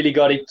 I really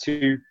got it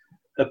to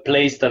a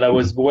place that I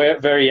was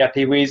very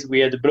happy with. We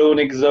had the blown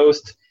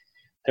exhaust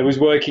that was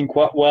working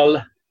quite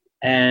well.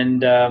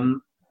 And I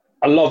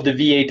love the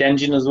V8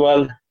 engine as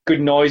well. Good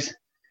noise,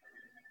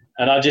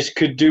 and I just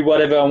could do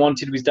whatever I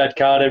wanted with that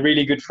car. A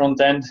really good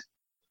front end,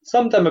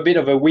 sometimes a bit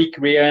of a weak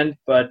rear end,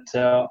 but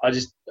I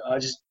just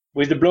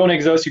with the blown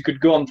exhaust, you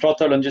could go on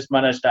throttle and just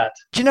manage that.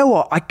 Do you know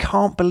what? I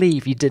can't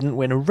believe you didn't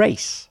win a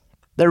race.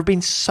 There have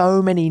been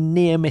so many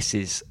near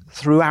misses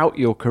throughout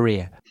your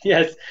career.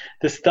 Yes,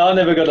 the star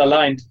never got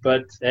aligned,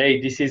 but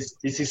hey, this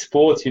is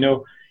sports, you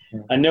know.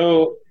 I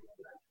know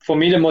for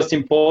me the most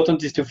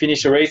important is to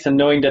finish a race and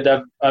knowing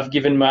that I've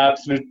given my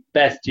absolute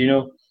best, you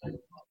know.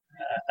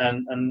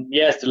 And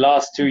yes, the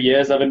last 2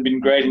 years haven't been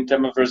great in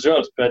terms of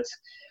results, but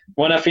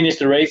when I finish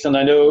the race and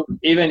I know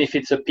even if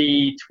it's a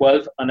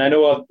P12 and I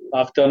know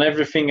I've done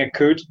everything I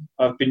could,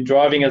 I've been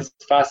driving as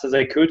fast as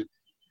I could,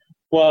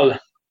 well,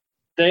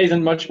 there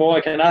isn't much more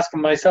I can ask of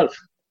myself.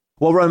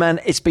 Well, Romain,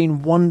 it's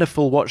been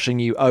wonderful watching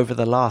you over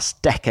the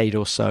last decade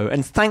or so,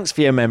 and thanks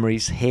for your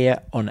memories here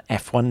on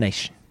F1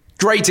 Nation.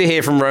 Great to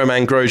hear from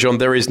Romain Grosjean.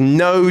 There is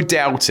no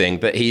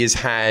doubting that he has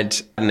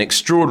had an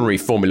extraordinary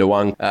Formula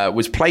One,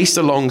 was placed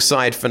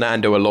alongside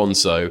Fernando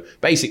Alonso,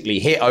 basically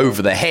hit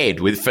over the head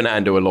with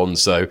Fernando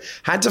Alonso,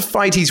 had to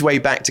fight his way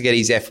back to get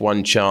his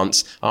F1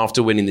 chance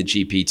after winning the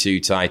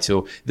GP2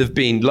 title. There have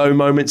been low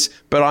moments,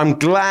 but I'm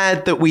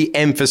glad that we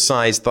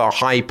emphasised the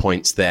high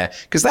points there,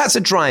 because that's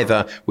a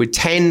driver with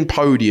 10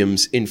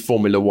 podiums in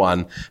Formula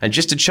One. And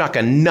just to chuck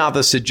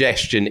another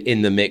suggestion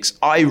in the mix,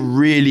 I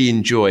really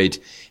enjoyed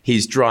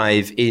his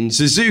drive in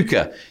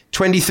Suzuka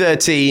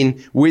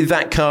 2013 with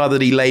that car that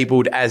he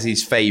labelled as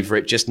his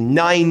favourite. Just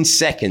 9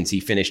 seconds he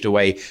finished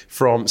away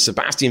from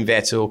Sebastian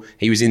Vettel.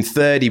 He was in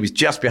third. He was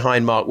just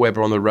behind Mark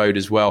Webber on the road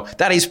as well.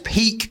 That is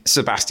peak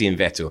Sebastian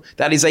Vettel.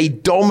 That is a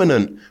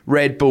dominant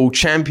Red Bull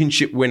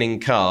championship winning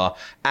car.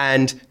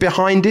 And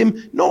behind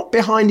him, not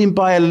behind him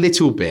by a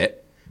little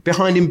bit,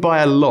 behind him by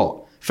a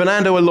lot,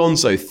 Fernando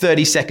Alonso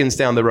 30 seconds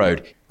down the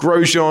road.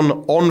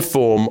 Grosjean on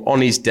form on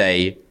his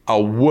day,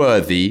 a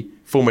worthy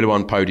Formula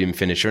One podium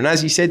finisher. And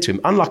as you said to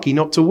him, unlucky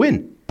not to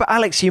win. But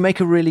Alex, you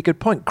make a really good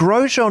point.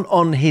 Grosjean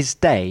on his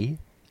day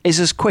is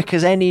as quick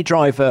as any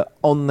driver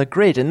on the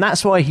grid. And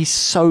that's why he's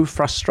so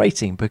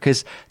frustrating,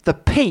 because the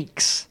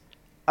peaks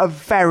are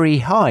very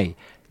high.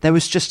 There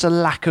was just a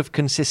lack of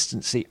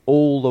consistency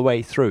all the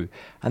way through.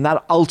 And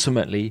that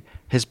ultimately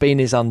has been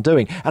his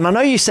undoing. And I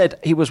know you said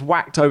he was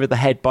whacked over the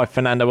head by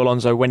Fernando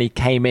Alonso when he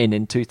came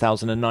in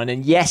 2009.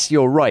 And yes,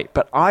 you're right.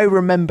 But I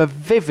remember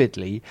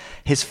vividly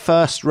his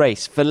first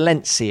race,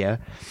 Valencia.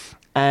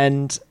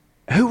 And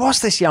who was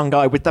this young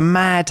guy with the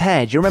mad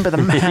hair? Do you remember the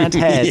mad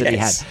hair Yes. that he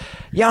had?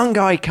 Young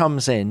guy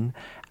comes in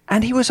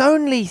and he was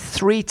only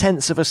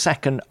 0.3 of a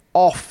second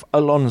off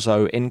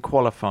Alonso in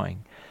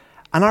qualifying.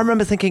 And I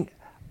remember thinking,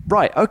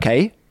 right,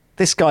 okay,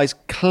 this guy's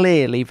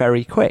clearly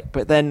very quick.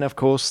 But then, of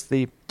course,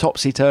 the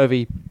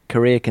topsy-turvy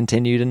career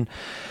continued. And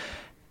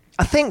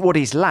I think what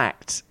he's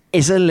lacked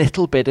is a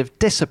little bit of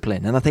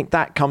discipline. And I think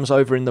that comes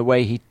over in the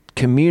way he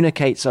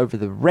communicates over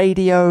the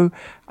radio.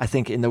 I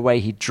think in the way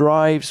he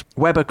drives.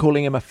 Webber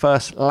calling him a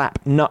first lap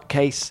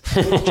nutcase.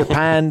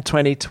 Japan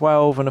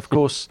 2012. And, of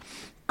course,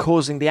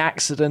 causing the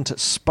accident at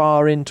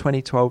Spa in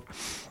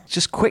 2012.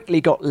 Just quickly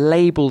got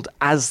labelled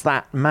as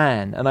that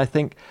man. And I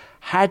think,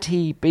 had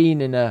he been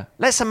in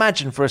let's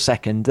imagine for a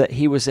second that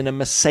he was in a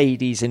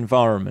Mercedes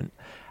environment,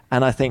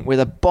 and I think with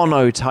a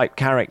Bono type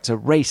character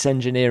race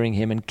engineering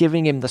him and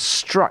giving him the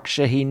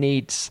structure he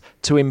needs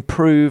to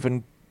improve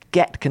and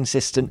get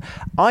consistent,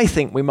 I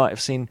think we might have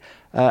seen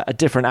a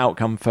different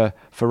outcome for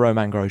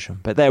Romain Grosjean.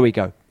 But there we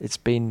go. It's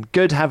been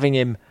good having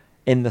him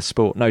in the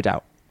sport, no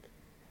doubt.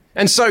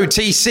 And so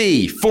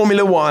TC,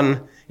 Formula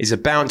One is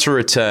about to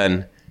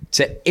return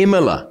to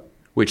Imola,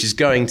 which is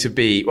going to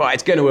be, well,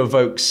 it's going to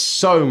evoke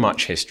so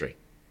much history.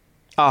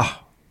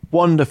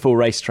 Wonderful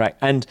racetrack.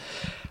 And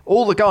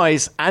all the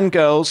guys and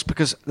girls,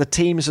 because the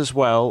teams as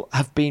well,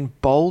 have been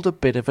bowled a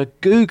bit of a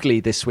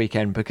googly this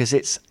weekend, because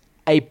it's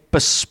a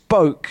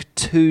bespoke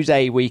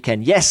 2-day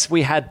weekend. Yes,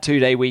 we had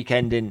 2-day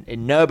weekend in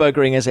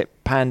Nürburgring as it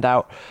panned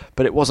out,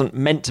 but it wasn't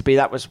meant to be.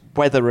 That was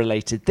weather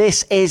related.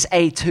 This is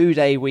a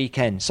 2-day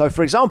weekend. So,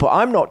 for example,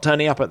 I'm not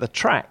turning up at the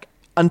track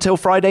until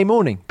Friday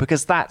morning,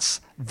 because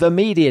that's the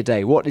media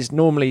day. What is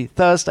normally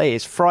Thursday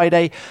is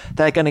Friday.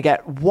 They're going to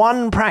get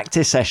one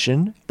practice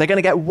session. They're going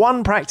to get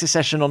one practice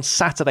session on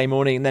Saturday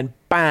morning, and then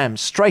bam,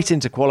 straight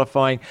into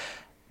qualifying.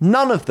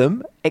 None of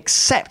them,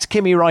 except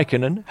Kimi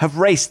Räikkönen, have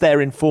raced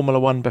there in Formula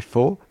One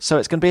before. So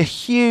it's going to be a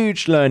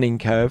huge learning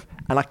curve,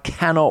 and I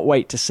cannot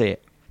wait to see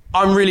it.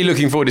 I'm really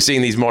looking forward to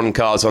seeing these modern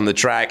cars on the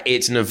track.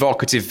 It's an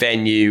evocative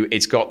venue.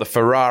 It's got the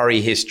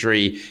Ferrari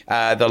history.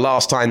 The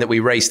last time that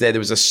we raced there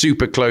was a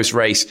super close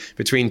race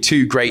between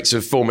two greats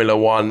of Formula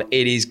One.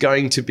 It is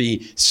going to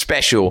be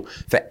special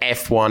for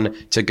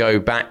F1 to go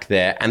back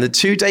there. And the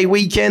 2-day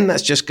weekend,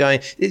 that's just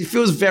going, it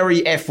feels very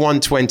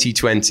F1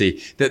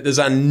 2020, that there's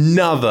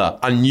another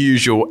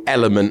unusual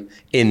element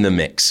in the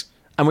mix.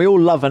 And we all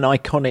love an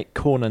iconic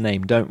corner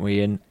name, don't we?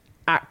 And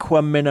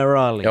Aqua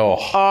Minerale.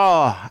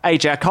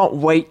 AJ, I can't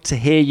wait to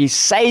hear you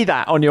say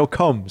that on your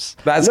comms.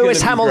 That's going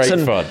to be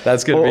great fun.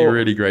 That's going to be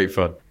really great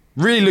fun.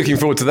 Really looking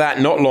forward to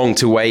that. Not long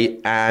to wait.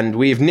 And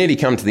we've nearly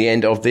come to the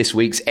end of this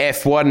week's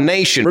F1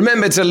 Nation.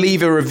 Remember to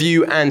leave a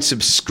review and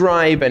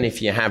subscribe. And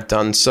if you have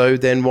done so,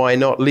 then why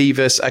not leave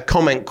us a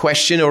comment,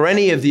 question, or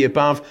any of the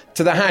above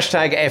to the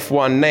hashtag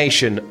F1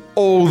 Nation.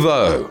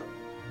 Although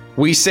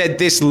we said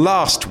this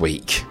last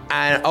week,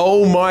 and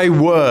oh my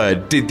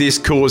word, did this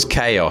cause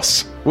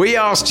chaos. We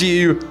asked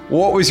you,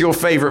 what was your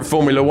favourite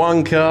Formula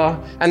One car?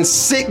 And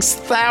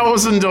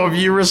 6,000 of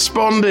you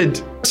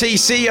responded.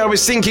 TC, I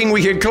was thinking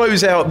we could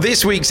close out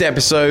this week's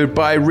episode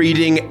by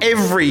reading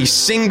every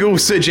single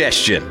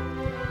suggestion.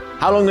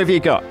 How long have you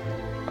got?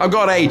 I've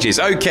got ages.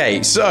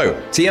 Okay, so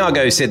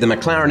Tiago said the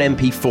McLaren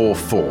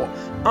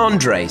MP4-4.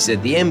 Andre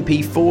said the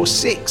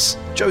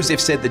MP4-6. Joseph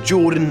said the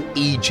Jordan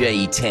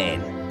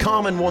EJ10.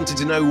 Carmen wanted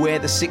to know where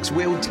the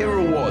six-wheel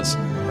Tyrrell was,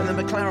 and the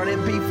McLaren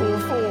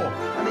MP4-4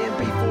 and the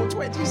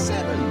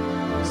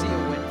MP4-27.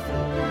 Zio went for.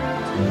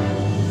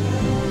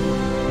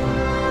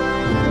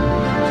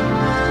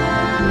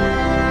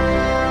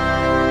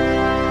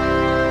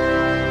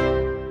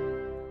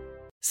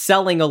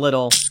 Selling a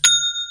little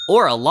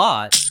or a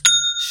lot,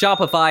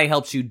 Shopify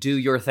helps you do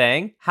your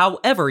thing,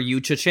 however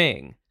you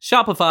cha-ching.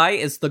 Shopify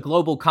is the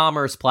global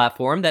commerce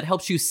platform that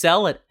helps you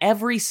sell at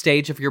every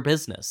stage of your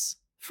business.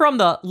 From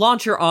the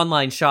launch your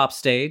online shop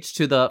stage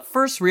to the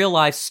first real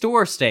life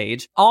store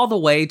stage, all the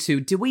way to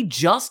do we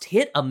just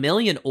hit 1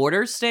 million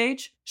orders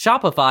stage?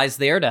 Shopify's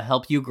there to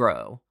help you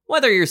grow.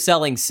 Whether you're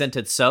selling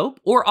scented soap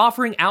or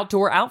offering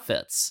outdoor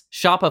outfits,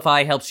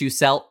 Shopify helps you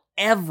sell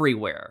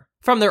everywhere.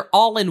 From their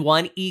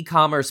all-in-one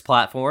e-commerce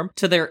platform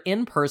to their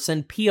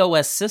in-person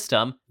POS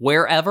system,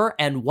 wherever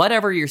and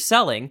whatever you're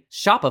selling,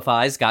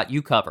 Shopify's got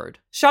you covered.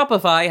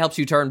 Shopify helps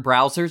you turn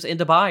browsers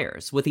into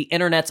buyers with the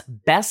internet's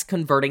best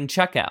converting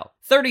checkout,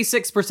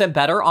 36%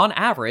 better on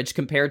average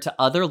compared to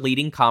other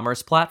leading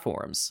commerce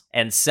platforms.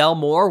 And sell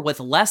more with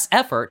less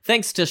effort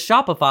thanks to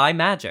Shopify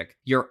Magic,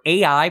 your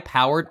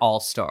AI-powered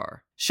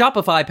all-star.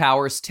 Shopify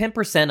powers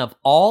 10% of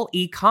all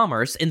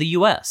e-commerce in the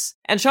US,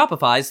 and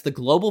Shopify's the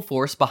global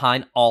force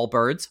behind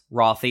Allbirds,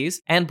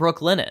 Rothy's, and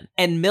Brooklinen,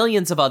 and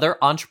millions of other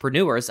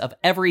entrepreneurs of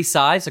every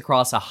size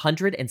across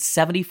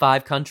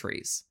 175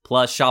 countries.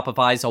 Plus,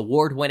 Shopify's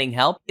award-winning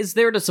help is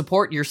there to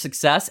support your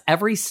success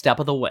every step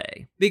of the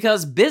way.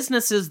 Because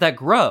businesses that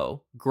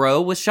grow,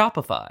 grow with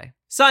Shopify.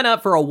 Sign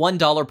up for a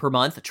 $1 per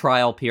month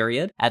trial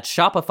period at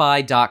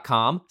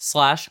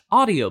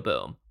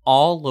shopify.com/audioboom,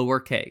 all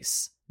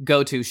lowercase.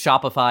 Go to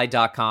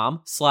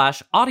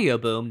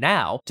shopify.com/audioboom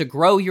now to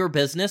grow your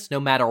business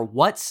no matter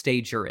what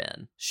stage you're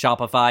in.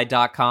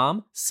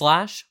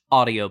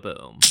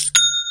 Shopify.com/audioboom.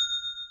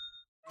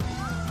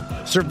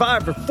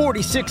 Survivor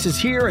 46 is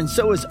here, and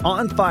so is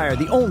On Fire,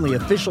 the only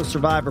official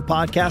Survivor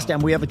podcast,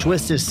 and we have a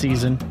twist this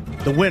season.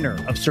 The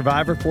winner of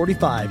Survivor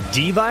 45,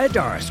 Dee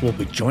Valladares, will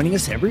be joining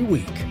us every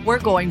week. We're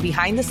going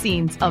behind the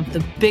scenes of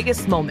the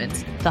biggest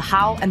moments, the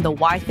how and the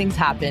why things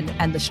happen,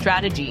 and the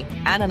strategy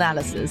and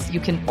analysis you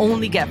can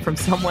only get from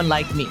someone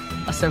like me,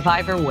 a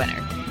Survivor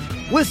winner.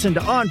 Listen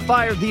to On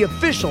Fire, the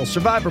official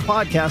Survivor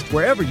podcast,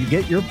 wherever you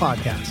get your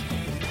podcast.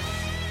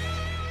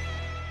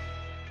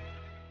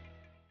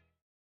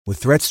 With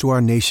threats to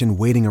our nation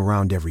waiting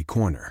around every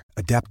corner,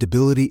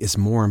 adaptability is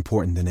more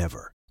important than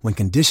ever. When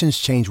conditions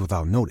change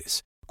without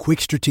notice,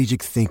 quick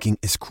strategic thinking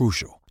is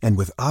crucial. And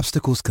with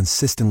obstacles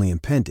consistently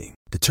impending,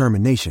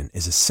 determination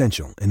is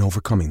essential in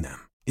overcoming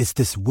them. It's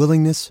this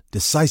willingness,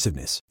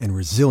 decisiveness, and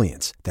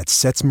resilience that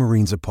sets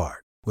Marines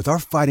apart. With our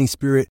fighting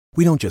spirit,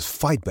 we don't just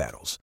fight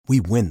battles,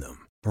 we win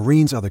them.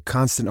 Marines are the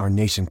constant our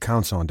nation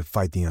counts on to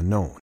fight the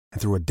unknown.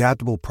 And through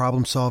adaptable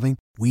problem solving,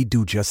 we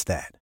do just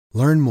that.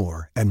 Learn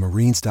more at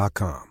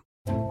marines.com.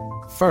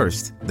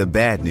 First, the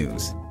bad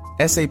news.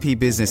 SAP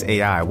Business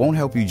AI won't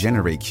help you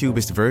generate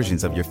cubist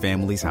versions of your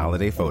family's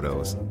holiday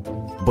photos.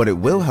 But it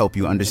will help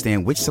you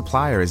understand which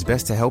supplier is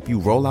best to help you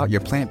roll out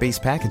your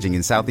plant-based packaging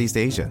in Southeast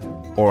Asia,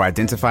 or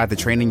identify the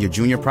training your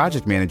junior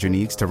project manager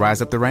needs to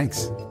rise up the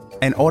ranks,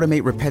 and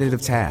automate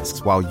repetitive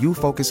tasks while you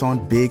focus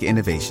on big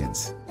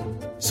innovations,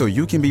 so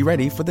you can be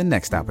ready for the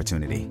next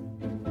opportunity.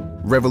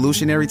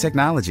 Revolutionary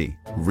technology,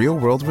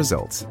 real-world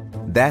results.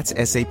 That's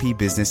SAP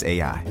Business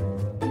AI.